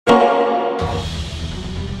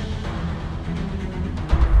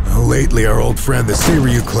Lately, our old friend, the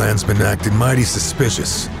Seiryu clan's been acting mighty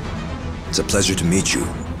suspicious. It's a pleasure to meet you,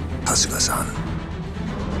 Kasuga-san.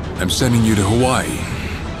 I'm sending you to Hawaii.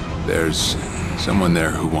 There's someone there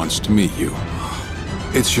who wants to meet you.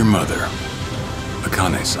 It's your mother,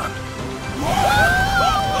 Akane-san.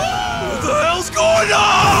 What the hell's going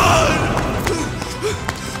on?!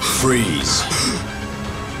 Freeze.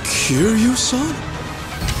 Kiryu-san?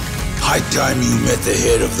 High time you met the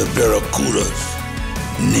head of the Barracudas.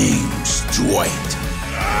 Name's Dwight.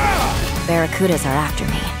 Barracudas are after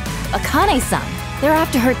me. Akane-san. They're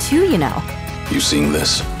after her too, you know. You seen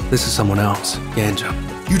this? This is someone else. Yanja.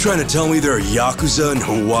 You trying to tell me there are Yakuza in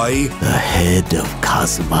Hawaii? The head of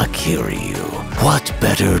Kazuma Kiryu. What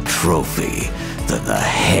better trophy than the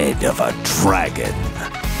head of a dragon?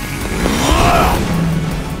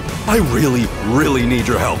 I really, really need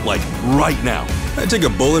your help, like, right now. I'd take a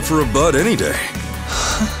bullet for a bud any day.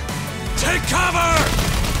 Take cover!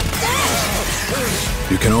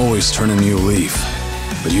 You can always turn a new leaf,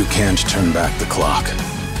 but you can't turn back the clock.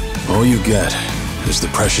 All you get is the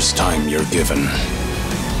precious time you're given.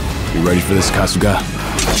 You ready for this, Kasuga?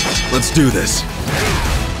 Let's do this.